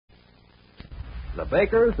The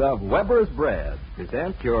bakers of Weber's Bread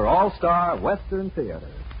present your all-star Western Theater.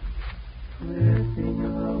 Drifting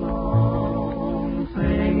along,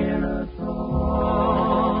 singing a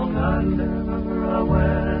song under a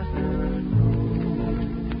western moon.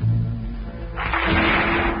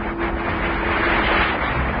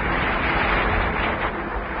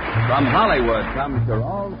 From Hollywood comes your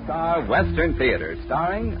all-star Western Theater,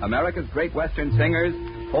 starring America's great Western singers,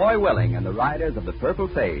 Foy Willing and the Riders of the Purple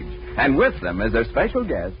Sage. And with them as their special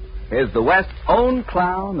guest is the West's own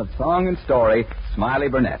clown of song and story, Smiley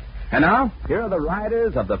Burnett. And now, here are the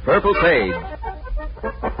Riders of the Purple Sage.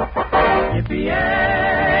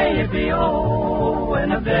 Yippee-yay, yippee-oh,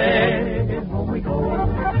 and a day home we go.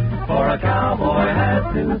 For a cowboy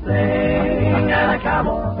has to sing, and a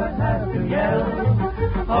cowboy has to yell,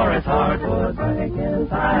 or his heart would break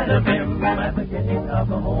inside of him at the gate of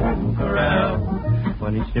the home corral.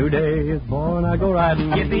 When each new day is born, I go riding.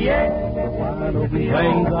 Yippee-yay, wide open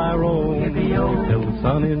plains I roam. Yippee-oh, till the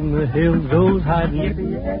sun in the hills goes hiding.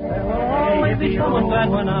 Yippee-yay, yippee-oh, and glad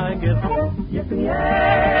when I get home.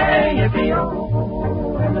 Yippee-yay,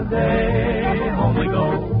 yippee-oh, and the day home we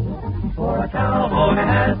go. For a cowboy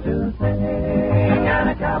has to sing, and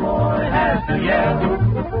a cowboy has to yell,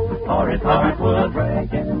 or his heart would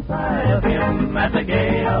break inside of him at the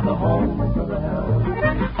gate of the home corral.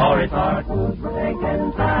 Or his heart would break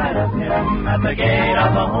inside of him at the gate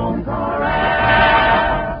of the home corral.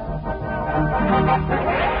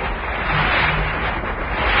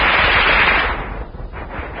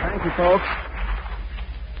 Thank you, folks.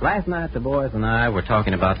 Last night the boys and I were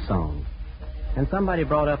talking about songs, and somebody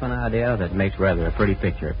brought up an idea that makes rather a pretty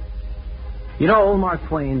picture. You know, old Mark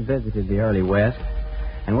Twain visited the early West,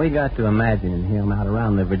 and we got to imagining him out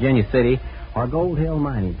around the Virginia City or Gold Hill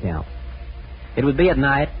mining camp. It would be at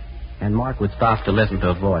night, and Mark would stop to listen to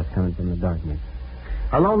a voice coming from the darkness.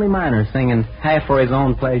 A lonely miner singing half for his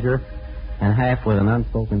own pleasure and half with an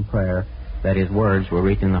unspoken prayer that his words were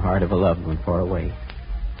reaching the heart of a loved one far away.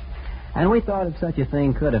 And we thought if such a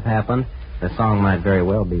thing could have happened, the song might very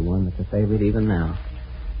well be one that's a favorite even now.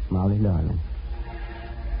 Molly, darling.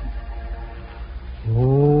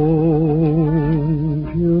 Won't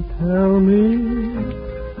you tell me,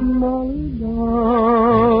 Molly, darling,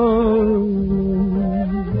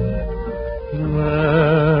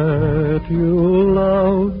 that you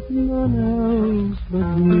love none else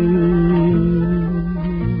but me?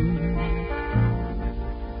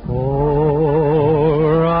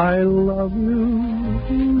 For I love you,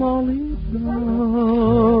 Molly, darling.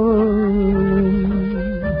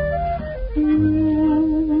 You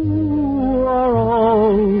are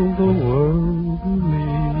all the world to me.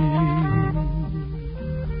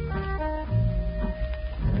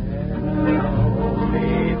 Tell me,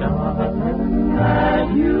 darling, that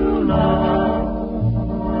you love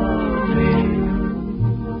me.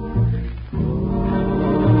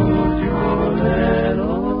 Put your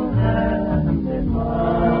little hand in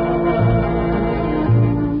mine.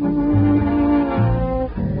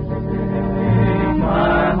 Take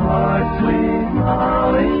my heart, sweet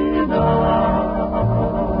Molly, darling.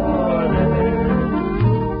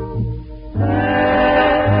 Say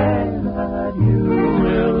that you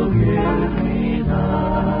will give me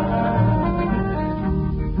time.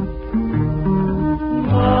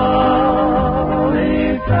 Molly,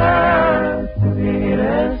 fairest,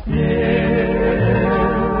 sweetest dearest,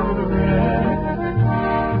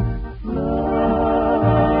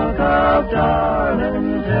 look up,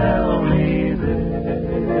 darling, tell me this.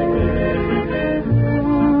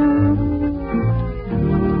 Do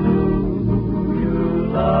you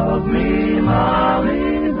love me,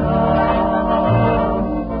 Molly, darling?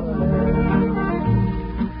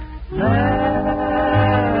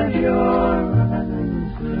 Let your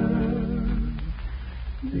answer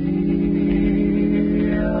be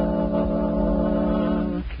a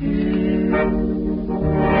kiss.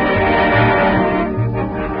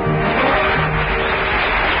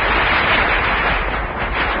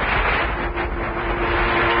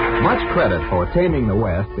 Much credit for taming the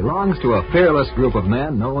West belongs to a fearless group of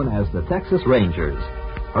men known as the Texas Rangers.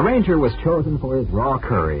 A Ranger was chosen for his raw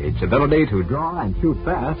courage, ability to draw and shoot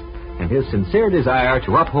fast, and his sincere desire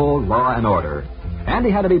to uphold law and order. And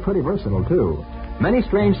he had to be pretty versatile, too. Many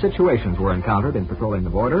strange situations were encountered in patrolling the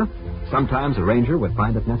border. Sometimes a Ranger would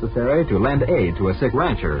find it necessary to lend aid to a sick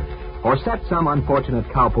rancher, or set some unfortunate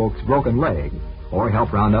cowpoke's broken leg, or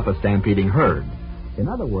help round up a stampeding herd. In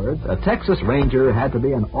other words, a Texas Ranger had to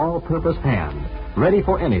be an all-purpose hand, ready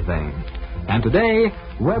for anything. And today,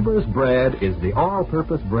 Weber's Bread is the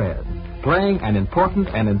all-purpose bread, playing an important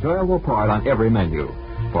and enjoyable part on every menu.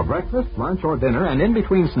 For breakfast, lunch, or dinner, and in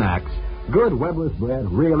between snacks, good Weber's Bread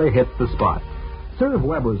really hits the spot. Serve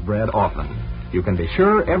Weber's bread often. You can be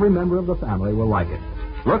sure every member of the family will like it.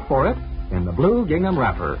 Look for it in the blue gingham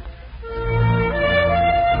wrapper.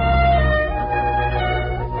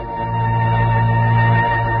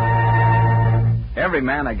 Every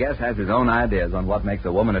man, I guess, has his own ideas on what makes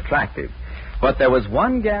a woman attractive. But there was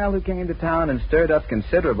one gal who came to town and stirred up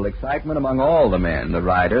considerable excitement among all the men, the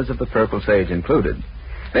riders of the Purple Sage included.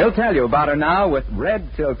 They'll tell you about her now with red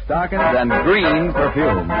silk stockings and green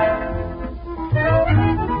perfume.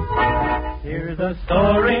 Here's a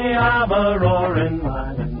story of a roaring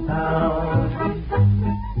London town,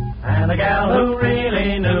 and a gal who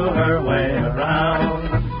really knew her way around.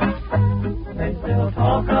 They still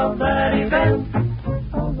talk of that event,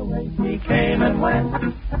 of the way she came and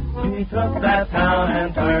went. She took that town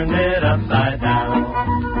and turned it upside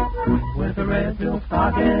down, with a red silk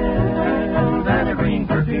stockings and a green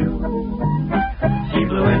perfume. She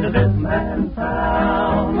flew into this man's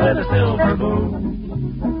town with a silver boom.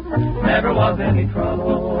 Never was any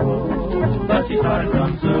trouble, but she started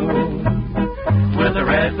some soon, with a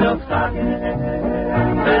red silk stockings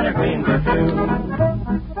and a green perfume.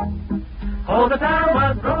 Oh, the town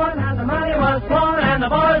was growing and the money was flowing and the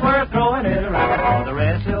boys were throwing it around for the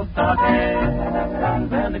red silk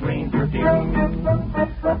stockings and the green perfume.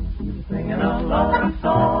 She was singing a love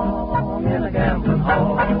song in a gambling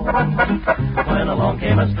hall when along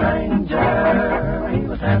came a stranger. He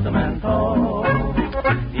was handsome and tall.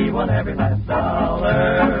 He won every last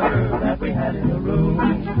dollar that we had in the room,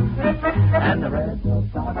 and the red silk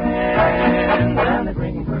stockings and the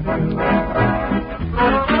green perfume.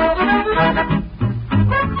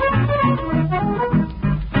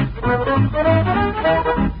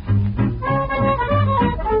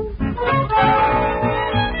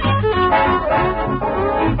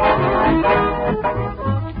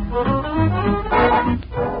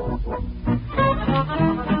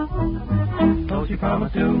 So she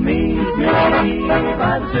promised to meet me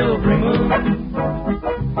by the silvery moon.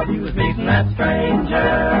 She was meeting that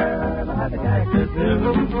stranger by the cactus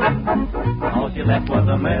moon. All she left was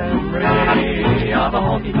a memory of a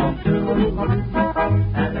honky-tonk tune,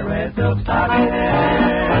 and a red silk stockings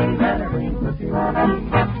and a green perfume.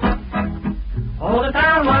 Oh, the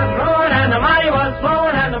town was growing and the money was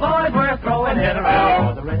flowing and the boys were throwing it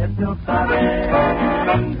around for the red silk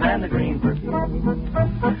stockings and the green perfume.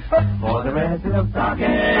 For the red silk stockings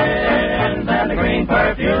and the green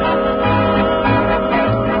perfume.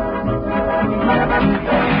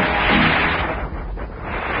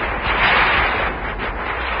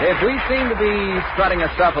 If we seem to be strutting our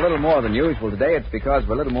stuff a little more than usual today, it's because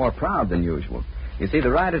we're a little more proud than usual. You see, the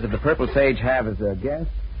riders of the Purple Sage have as their guest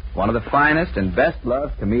one of the finest and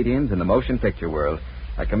best-loved comedians in the motion picture world,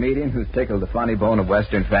 a comedian who's tickled the funny bone of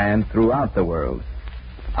Western fans throughout the world.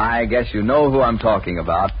 I guess you know who I'm talking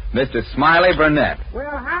about, Mr. Smiley Burnett.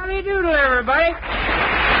 Well, howdy doodle, everybody.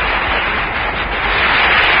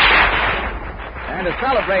 And to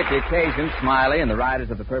celebrate the occasion, Smiley and the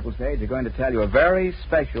riders of the Purple Sage are going to tell you a very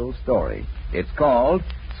special story. It's called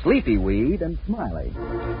Sleepy Weed and Smiley.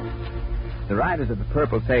 The riders of the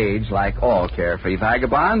Purple Sage, like all carefree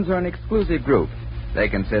vagabonds, are an exclusive group. They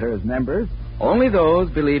consider as members only those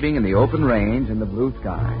believing in the open range and the blue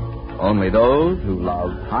sky. Only those who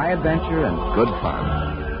love high adventure and good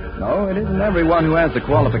fun. No, it isn't everyone who has the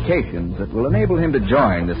qualifications that will enable him to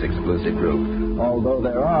join this exclusive group, although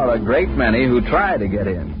there are a great many who try to get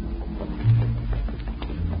in.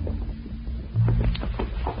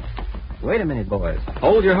 Wait a minute, boys.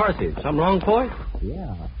 Hold your horses. Something wrong, boy?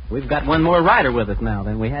 Yeah. We've got one more rider with us now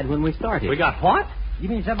than we had when we started. We got what? You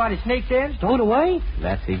mean somebody sneaked in, stowed away?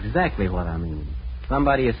 That's exactly what I mean.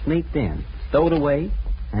 Somebody has sneaked in, stowed away,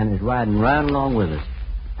 and is riding right along with us.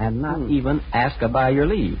 And not even ask by your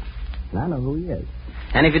leave. And I know who he is.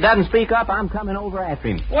 And if he doesn't speak up, I'm coming over after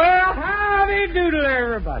him. Well, howdy doodle,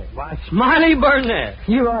 everybody. Why, Smiley Burnett.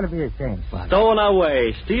 You ought to be ashamed, Smiley. Stowing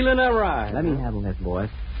away, stealing a ride. Let me handle this, boys.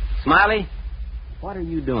 Smiley, what are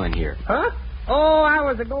you doing here? Huh? Oh, I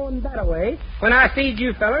was going that way when I seed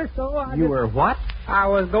you fellers, so I You were what? I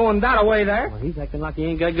was going that way there. Well, he's acting like he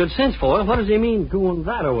ain't got good sense for it. What does he mean, going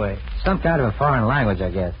that way? Some kind of a foreign language,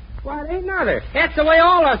 I guess. Why, it ain't nother. That's the way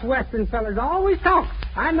all us Western fellers always talk.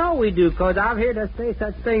 I know we do, 'cause I've heard us say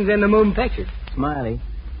such things in the moon pictures. Smiley,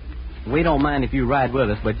 we don't mind if you ride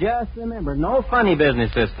with us, but just remember, no funny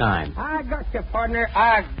business this time. I got you, partner.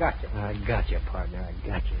 I got you. I got you, partner. I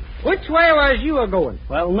got you. Which way was you a-going?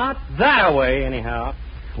 Well, not that way, anyhow.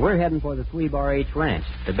 We're heading for the 3-Bar H Ranch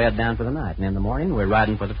to bed down for the night, and in the morning we're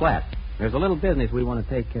riding for the flat. There's a little business we want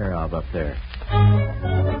to take care of up there.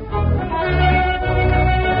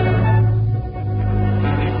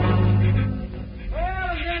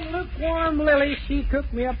 lukewarm Lily, she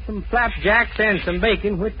cooked me up some flapjacks and some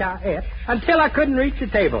bacon, which I ate, until I couldn't reach the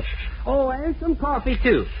table. Oh, and some coffee,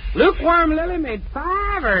 too. Lukewarm Lily made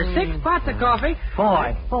 5 or 6 pots of coffee.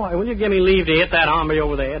 Boy, will you give me leave to hit that hombre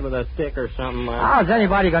over the head with a stick or something? How's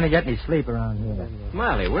anybody going to get any sleep around here?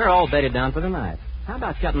 Smiley, we're all bedded down for the night. How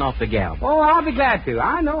about shutting off the gal? Oh, I'll be glad to.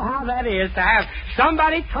 I know how that is to have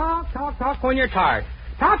somebody talk when you're tired.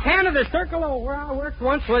 Top hand of the circle over where I worked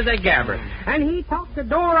once was a gabber, and he talked the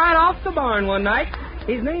door right off the barn one night.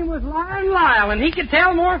 His name was Lion Lyle, and he could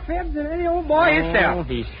tell more fibs than any old boy himself.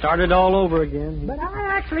 He started all over again. But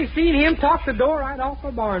I actually seen him talk the door right off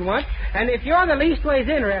the barn once, and if you're the least ways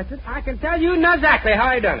interested, I can tell you exactly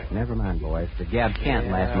how he done it. Never mind, boys. The gab can't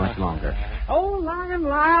last much longer. Old Lion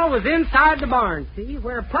Lyle was inside the barn, see,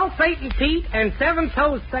 where Pulsating Pete and Seven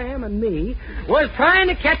Toes Sam and me was trying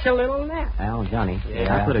to catch a little nap. Al, Johnny,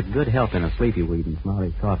 I put a good help in a sleepy weed in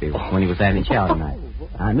Smiley's coffee when he was having chow tonight.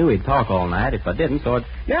 I knew he'd talk all night if I didn't, so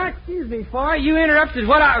Now, excuse me, boy, you interrupted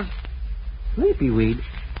what I was... Sleepy weed?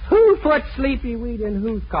 Who put sleepy weed in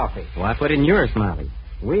whose coffee? Well, I put it in yours, Smiley.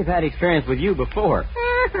 We've had experience with you before.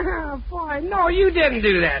 Boy, no, you didn't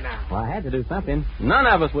do that now. Well, I had to do something. None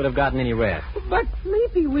of us would have gotten any rest. But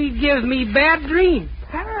sleepy weed gives me bad dreams.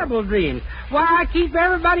 Terrible dreams. Why, I keep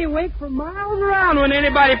everybody awake for miles around when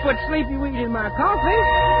anybody puts sleepy weed in my coffee.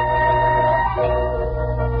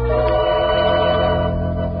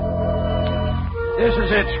 This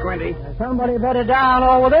is it, Squinty. Somebody better down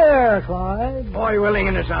over there, Clyde. Boy Willing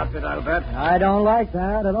in his outfit, I'll bet. I don't like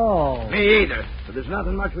that at all. Me either. But there's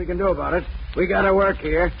nothing much we can do about it. We gotta work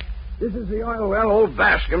here. This is the oil well old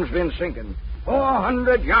Bascom's been sinking.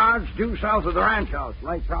 400 yards due south of the ranch house,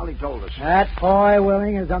 like Charlie told us. That boy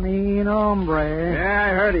Willing is a mean hombre. Yeah, I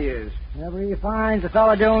heard he is. Whenever he finds a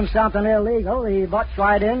fellow doing something illegal, he butts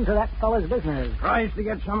right into that fellow's business. Tries to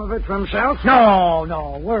get some of it for himself?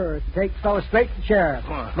 No, worse. He takes fellows straight to the sheriff.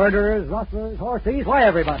 What? Murderers, rustlers, horse thieves, why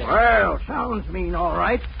everybody? Well, sounds mean, all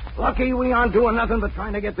right. Lucky we aren't doing nothing but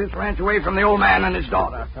trying to get this ranch away from the old man and his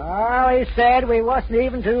daughter. Charlie said we wasn't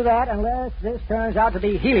even to that unless this turns out to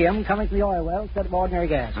be helium coming from the oil well instead of ordinary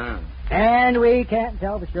gas. And we can't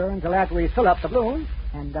tell for sure until after we fill up the balloon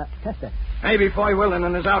and test it. Maybe Foy Willing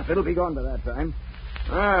and his outfit will be gone by that time.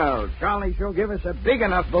 Well, Charlie sure give us a big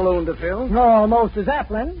enough balloon to fill. Almost a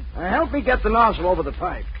Zeppelin. Help me get the nozzle over the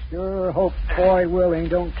pipe. Sure hope Foy Willing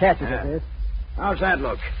don't catch us at this. How's that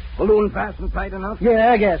look? Balloon fastened tight enough?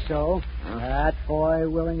 Yeah, I guess so. That Foy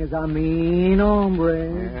Willing is a mean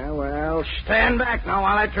hombre. Yeah, well, stand back now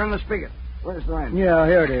while I turn the spigot. Where's the wrench? Yeah,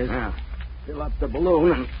 here it is. Yeah. Fill up the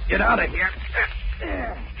balloon and get out of here.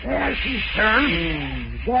 There, she's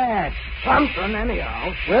turned. Gas. Something,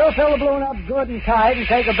 anyhow. We'll fill the balloon up good and tight and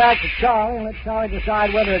take her back to Charlie and let Charlie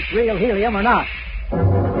decide whether it's real helium or not.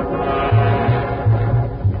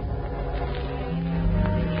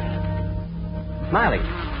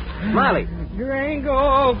 Smiley.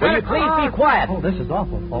 Gringo, Will you please be quiet? Oh, this is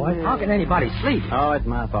awful, boy. How can anybody sleep? Oh, it's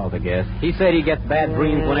my fault, I guess. He said he gets bad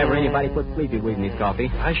dreams whenever anybody puts sleepy weed in his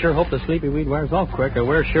coffee. I sure hope the sleepy weed wears off quick, or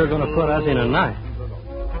we're sure going to put us in a night.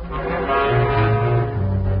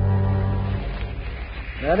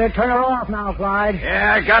 Better turn her off now, Clyde.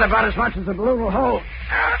 Yeah, I got about as much as the balloon will hold.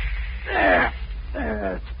 There.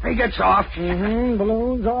 Spigot's off.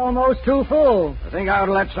 Balloon's almost too full. I think I ought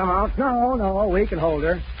to let some out. No, we can hold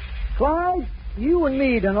her. Clyde, you and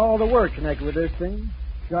me done all the work connected with this thing.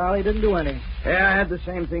 Charlie didn't do any. Yeah, I had the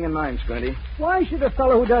same thing in mind, Squinty. Why should a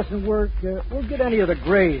fellow who doesn't work get any of the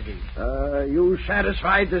gravy? You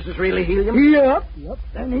satisfied this is really helium? Yep.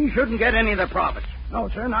 Then he shouldn't get any of the profits. No,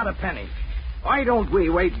 sir, not a penny. Why don't we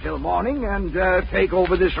wait until morning and take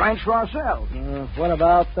over this ranch for ourselves? What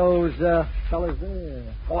about those fellas there?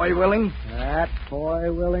 Foy Willing? That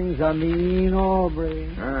Foy Willing's a mean hombre.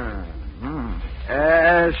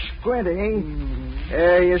 Squinty,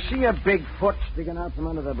 you see a big foot sticking out from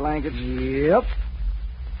under the blankets? Yep.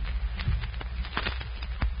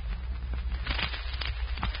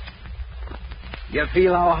 You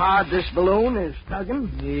feel how hard this balloon is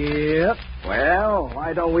tugging? Yep. Well,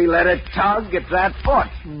 why don't we let it tug at that foot?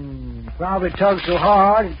 Probably tug so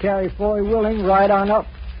hard it'd carry Foy Willing right on up.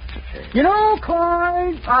 You know,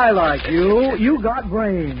 Clyde, I like you. You got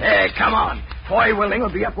brains. Hey, come on. Foy Willing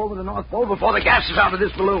will be up over the North Pole before the gas is out of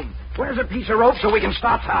this balloon. Where's a piece of rope so we can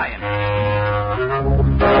start tying?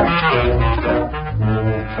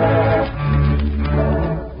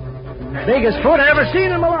 Biggest foot I ever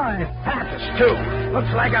seen in my life. That's too.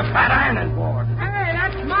 Looks like a fat ironing board. Hey,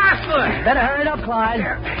 that's my foot. Better hurry it up, Clyde.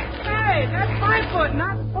 Hey, that's my foot,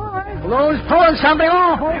 not Foy's. Balloon's pulling something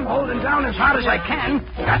off. I'm holding down as hard as I can.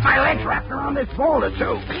 Got my legs wrapped around this boulder,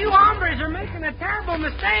 too. You hombres are making a terrible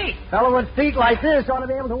mistake. Fellow with feet like this ought to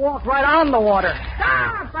be able to walk right on the water.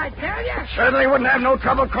 Stop, I tell you. Certainly wouldn't have no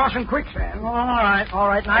trouble crossing quicksand. All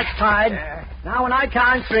right. Nice tide. Yeah. Now, when I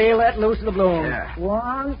count 3, let loose the balloon. Yeah.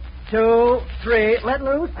 1, 2, 3. Let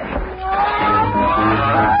loose.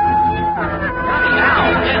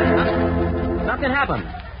 Nothing happened.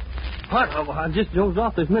 What? Oh, I just dozed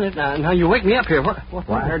off this minute. Now you wake me up here. What? Well,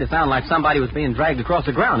 I heard it sound like somebody was being dragged across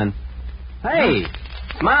the ground, and... Hey,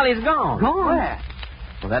 Smiley's gone. Gone? Where?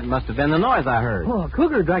 Well, that must have been the noise I heard. Oh, a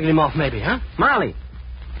cougar dragging him off, maybe, huh? Smiley,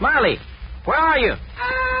 where are you?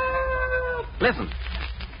 Oh, Listen.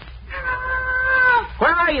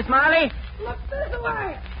 Where are you, Smiley? look this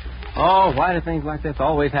way. Oh, why do things like this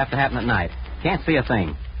always have to happen at night? Can't see a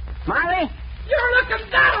thing. Smiley? You're looking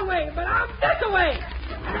that way, but I'm this way.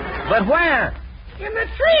 But where? In the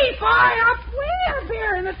tree, boy, way up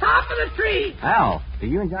here in the top of the tree. Al, do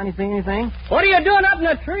you and Johnny see anything? What are you doing up in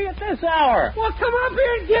the tree at this hour? Well, come up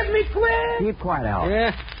here and get me quick. Keep quiet, Al.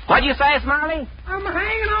 Yeah. What'd you say, Smiley? I'm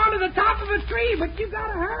hanging on to the top of a tree, but you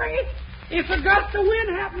gotta hurry. If a gust of wind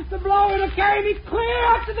happens to blow, it'll carry me clear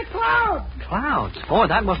up to the clouds. Clouds? Boy,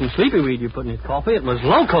 that wasn't sleepy weed you put in his coffee. It was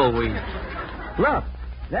loco weed. Look,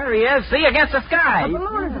 there he is. See, against the sky. The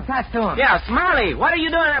balloon is attached to him. Yeah, Smiley, what are you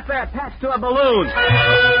doing up there attached to a balloon?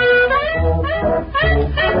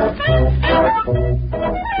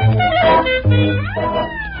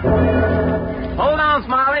 Hold on,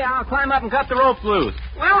 Smiley. I'll climb up and cut the ropes loose.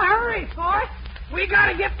 Well, hurry, boy. We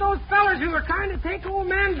gotta get those fellers who are trying to take old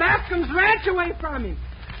man Bascom's ranch away from him.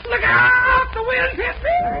 Look out! The wind's hit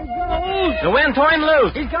me! The wind tore him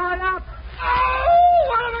loose. He's going up. Oh,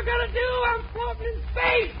 what am I gonna do? I'm floating in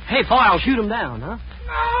space. Hey, boy, I'll shoot him down, huh?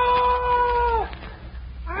 No!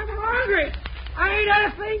 I'm hungry. I ain't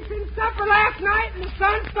had a thing since supper last night, and the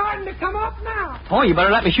sun's starting to come up now. Oh, you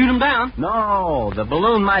better let me shoot him down. No, the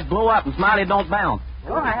balloon might blow up and Smiley don't bounce.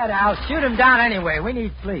 Go ahead, Al. Shoot him down anyway. We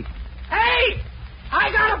need sleep. Hey! I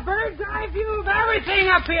got a bird's eye view of everything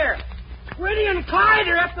up here. Squiddy and Clyde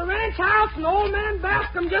are at the ranch house, and old man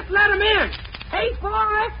Bascom just let 'em in. Hey,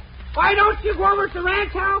 boy, why don't you go over to the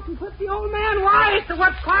ranch house and put the old man wise to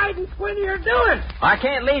what Clyde and Squiddy are doing? I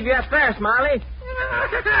can't leave you up there, Smiley.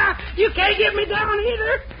 You can't get me down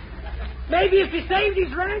either. Maybe if you saved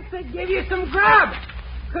his ranch, they'd give you some grub.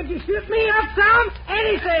 Could you shoot me up some?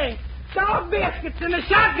 Anything. Dog biscuits and a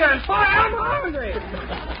shotgun. Boy, I'm hungry.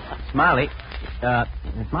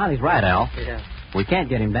 Smiley's right, Al. Yeah. We can't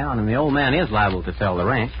get him down, and the old man is liable to sell the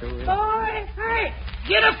ranch. Boy, hey,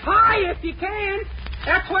 get a pie if you can.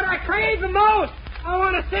 That's what I crave the most. I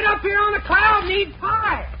want to sit up here on the cloud and eat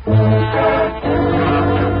pie.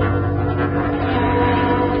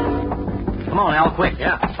 Come on, Al, quick.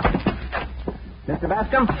 Yeah. Mr.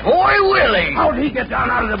 Bascom? Boy, Willie! How'd he get down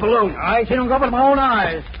out of the balloon? I seen him go with my own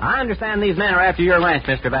eyes. I understand these men are after your ranch,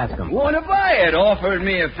 Mr. Bascom. Want to buy it? Offered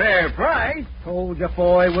me a fair price. Told you,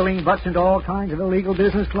 boy, willing butts into all kinds of illegal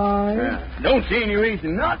business, Clyde. Don't see any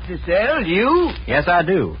reason not to sell, do you? Yes, I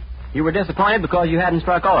do. You were disappointed because you hadn't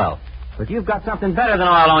struck oil. But you've got something better than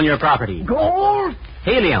oil on your property. Gold?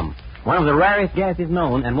 Helium. One of the rarest gases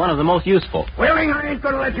known and one of the most useful. Willing, I ain't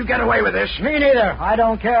going to let you get away with this. Me neither. I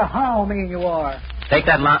don't care how mean you are. Take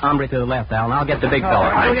that hombre to the left, Al, and I'll get the big fella.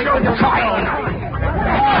 I'll show you fine.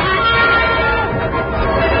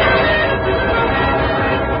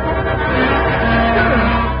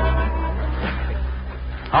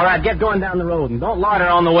 All right, get going down the road, and don't loiter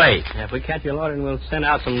on the way. Yeah, if we catch you loitering, we'll send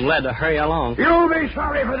out some lead to hurry along. You'll be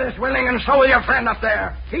sorry for this, Willing, and so will your friend up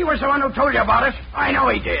there. He was the one who told you about it. I know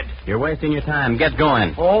he did. You're wasting your time. Get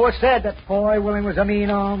going. Always said that boy Willing was a mean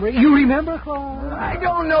hombre. You remember, Clyde? I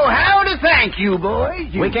don't know how to thank you,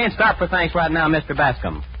 boys. We can't stop for thanks right now, Mr.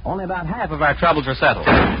 Bascom. Only about half of our troubles are settled.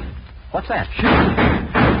 What's that?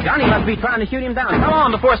 Johnny must be trying to shoot him down. Come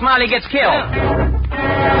on before Smiley gets killed.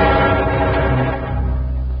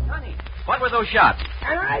 Johnny, what were those shots?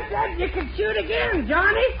 And I said you could shoot again,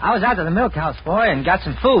 Johnny. I was out to the milk house, boy, and got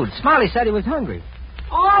some food. Smiley said he was hungry.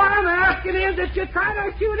 All I'm asking is that you try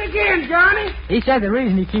to shoot again, Johnny. He said the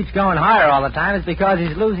reason he keeps going higher all the time is because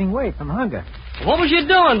he's losing weight from hunger. What was you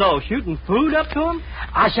doing, though? Shooting food up to him?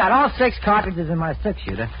 I shot all 6 cartridges in my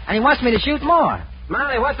 6-shooter, and he wants me to shoot more.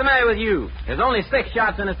 Smiley, what's the matter with you? There's only 6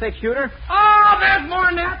 shots in a 6-shooter. Oh, there's more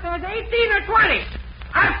than that. There's 18 or 20.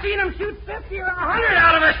 I've seen him shoot 50 or 100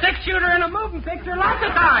 out of a 6-shooter in a moving picture lots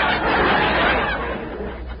of times.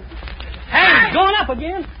 Hey, he's going up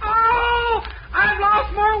again. Oh, I've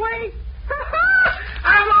lost more weight.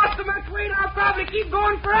 I've lost so much weight I'll probably keep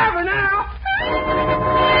going forever now.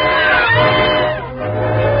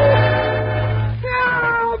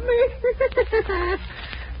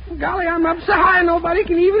 golly, I'm up so high nobody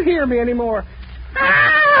can even hear me anymore.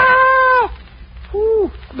 Ow!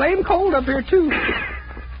 Ooh, blame cold up here, too.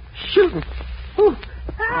 Shooting. Ooh.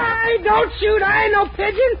 Hey, don't shoot. I ain't no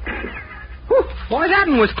pigeon. Ooh, boy, that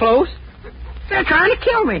one was close. They're trying to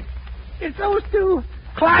kill me. It's those two,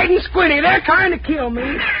 Clyde and Squinty. They're trying to kill me.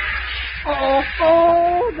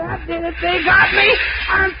 Oh, that did it. They got me.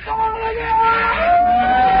 I'm falling out.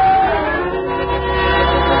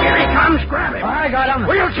 Here he comes. Grab him. I got him.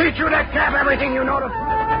 We'll teach you to cap everything you know to...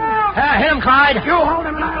 Hit him, Clyde. You hold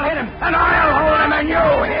him and I'll hit him. And I'll hold him and you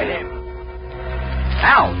hit him.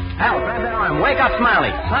 Al, grab that arm. Wake up, Smiley.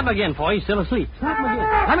 Slap him again, boy. He's still asleep. Slap him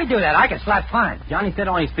again. Let me do that. I can slap fine. Johnny, sit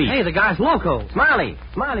on his feet. Hey, the guy's loco. Smiley,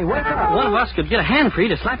 wake up. One of us could get a hand free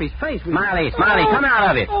to slap his face. Smiley, come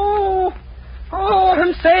out of it. Oh,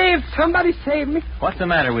 I'm saved. Somebody saved me. What's the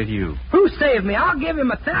matter with you? Who saved me? I'll give him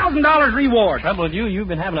 $1,000 reward. Trouble with you've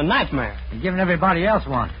been having a nightmare. You're giving everybody else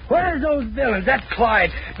one. Where's those villains? That's Clyde.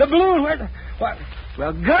 The balloon, what?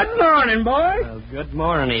 Well, good morning, boy. Well, good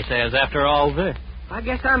morning, he says, after all this. I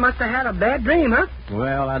guess I must have had a bad dream, huh?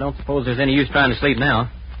 Well, I don't suppose there's any use trying to sleep now.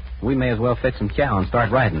 We may as well fix some chow and start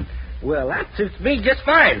riding. Well, that suits me just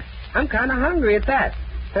fine. I'm kind of hungry at that.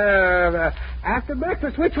 After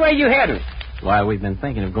breakfast, which way you heading? Why, we've been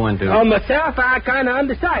thinking of going to... Oh, myself, I kind of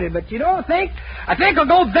undecided, but you don't think? I think I'll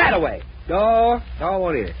go that way. No,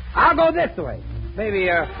 won't either. I'll go this way. Maybe,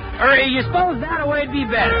 you suppose that way'd be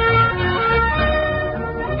better.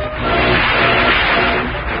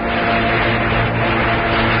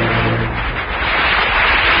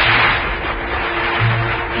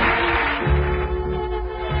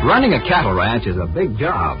 Running a cattle ranch is a big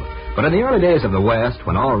job, but in the early days of the West,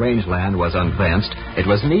 when all rangeland was unfenced, it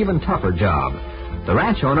was an even tougher job. The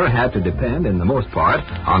ranch owner had to depend, in the most part,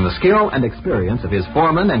 on the skill and experience of his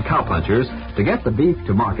foremen and cowpunchers to get the beef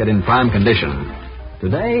to market in prime condition.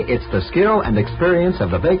 Today, it's the skill and experience of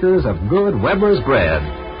the bakers of good Weber's bread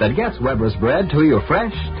that gets Weber's bread to you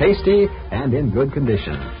fresh, tasty, and in good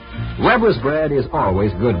condition. Weber's bread is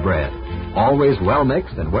always good bread, always well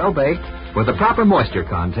mixed and well baked, with the proper moisture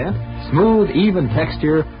content, smooth, even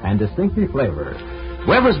texture, and distinctive flavor.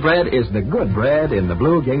 Weber's bread is the good bread in the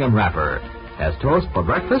blue gingham wrapper. As toast for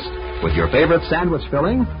breakfast, with your favorite sandwich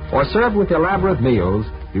filling, or served with elaborate meals,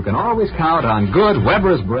 you can always count on good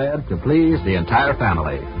Weber's bread to please the entire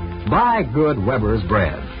family. Buy good Weber's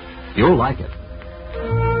bread. You'll like it.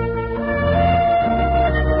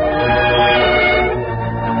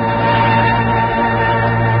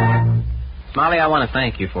 Smiley, I want to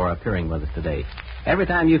thank you for appearing with us today. Every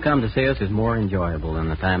time you come to see us is more enjoyable than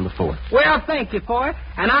the time before. Well, thank you for it,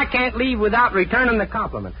 and I can't leave without returning the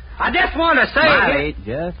compliment. I just want to say... Smiley,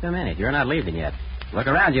 just a minute. You're not leaving yet. Look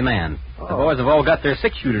around you, man. The boys have all got their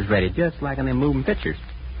six-shooters ready, just like in them moving pictures.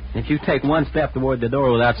 If you take one step toward the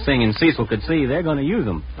door without singing Cecil Could See, they're going to use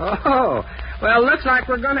them. Oh, well, looks like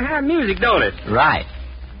we're going to have music, don't it? Right.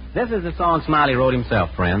 This is the song Smiley wrote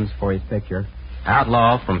himself, friends, for his picture,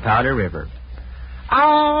 Outlaw from Powder River.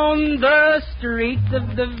 On the streets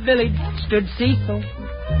of the village stood Cecil,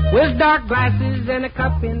 with dark glasses and a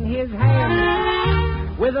cup in his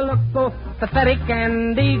hand. With a look both pathetic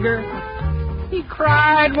and eager, he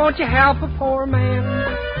cried, "Won't you help a poor man?"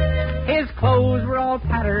 His clothes were all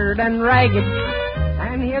tattered and ragged,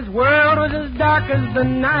 and his world was as dark as the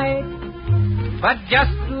night. But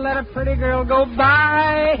just let a pretty girl go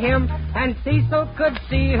by him, and Cecil could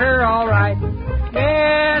see her all right.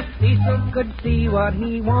 Yes, Cecil could see what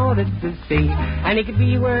he wanted to see, and he could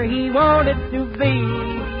be where he wanted to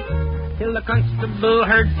be. Till the constable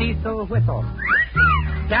heard Cecil whistle.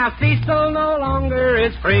 Now Cecil no longer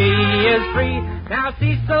is free. Now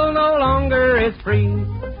Cecil no longer is free.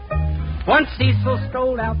 Once Cecil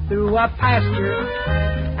strolled out through a pasture,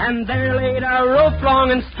 and there laid a rope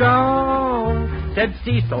long and strong. Said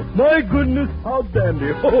Cecil, "My goodness, how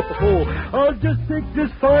dandy. Ho, ho, I'll just take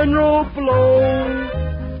this fine rope along."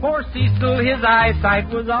 Poor Cecil, his eyesight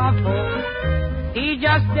was awful. He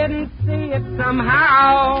just didn't see it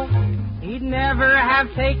somehow. He'd never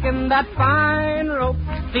have taken that fine rope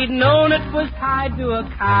if he'd known it was tied to a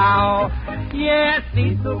cow. Yes,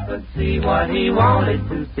 Cecil could see what he wanted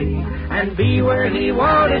to see and be where he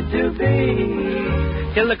wanted to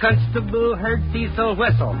be. Till the constable heard Cecil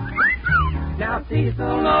whistle. Now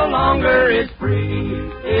Cecil no longer is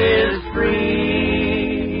free.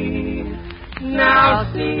 Now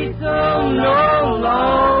Cecil no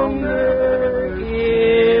longer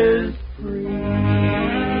is free.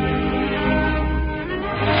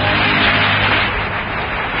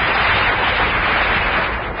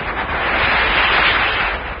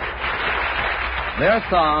 are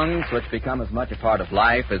songs which become as much a part of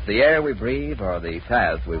life as the air we breathe or the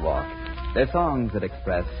paths we walk. They're songs that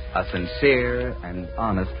express a sincere and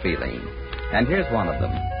honest feeling. And here's one of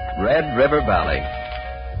them, Red River Valley.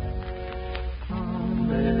 On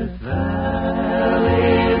this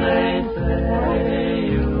valley, they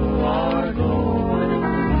say you are going.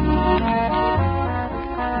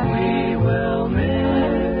 We will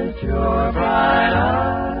miss your bright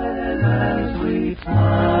eyes and sweet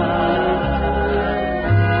smile.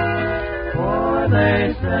 For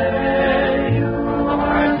they say you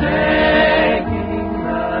are taking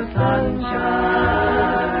the sunshine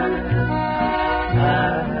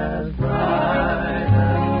that has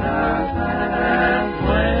brightened our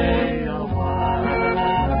pathway a while.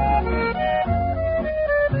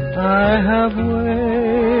 I have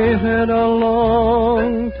waited a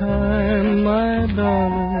long time, my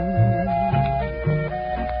darling,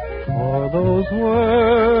 for those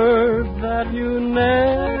words that you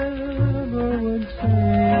never would say.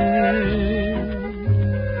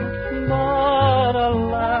 But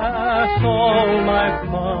alas, all my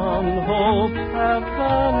fond hopes have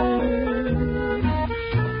vanished,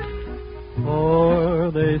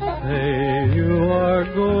 for they say you are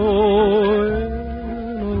going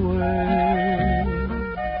away.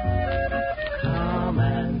 Come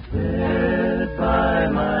and sit by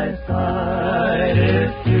my side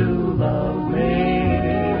if you love me.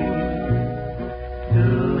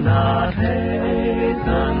 Do not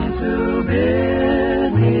hasten to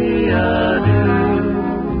bid me adieu,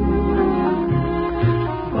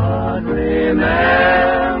 but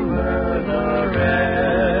remember the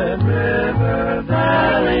Red River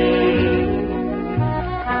Valley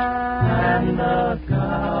and the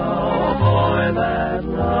cowboy that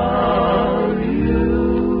loved you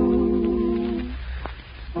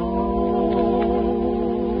so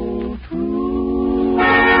true.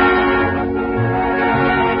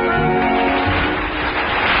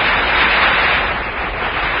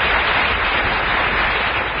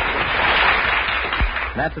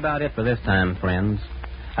 That's about it for this time, friends.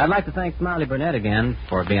 I'd like to thank Smiley Burnett again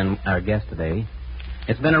for being our guest today.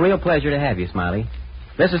 It's been a real pleasure to have you, Smiley.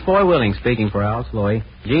 This is Foy Willing speaking for Al Sloy,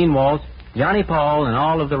 Gene Walsh, Johnny Paul, and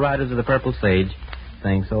all of the writers of the Purple Sage,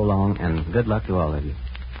 saying so long and good luck to all of you.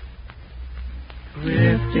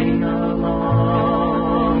 Drifting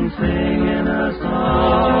along, singing a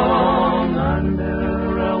song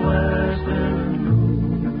under a western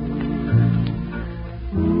moon.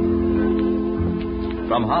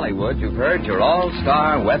 From Hollywood, you've heard your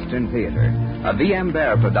all-star Western Theater, a V.M.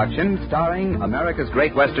 Bear production starring America's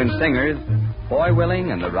great Western singers, Foy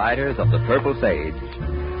Willing and the riders of the Purple Sage.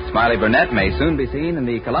 Smiley Burnett may soon be seen in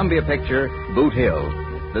the Columbia picture Boot Hill.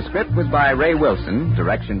 The script was by Ray Wilson,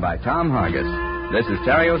 direction by Tom Hargis. This is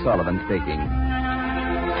Terry O'Sullivan speaking.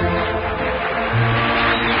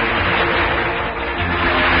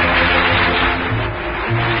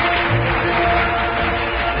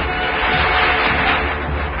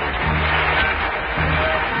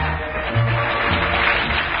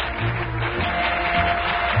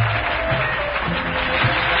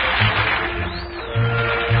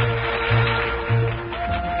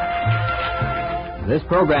 This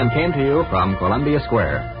program came to you from Columbia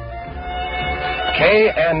Square.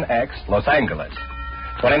 KNX, Los Angeles.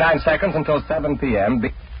 29 seconds until 7 p.m.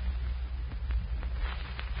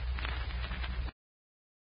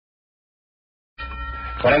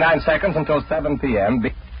 29 seconds until 7 p.m.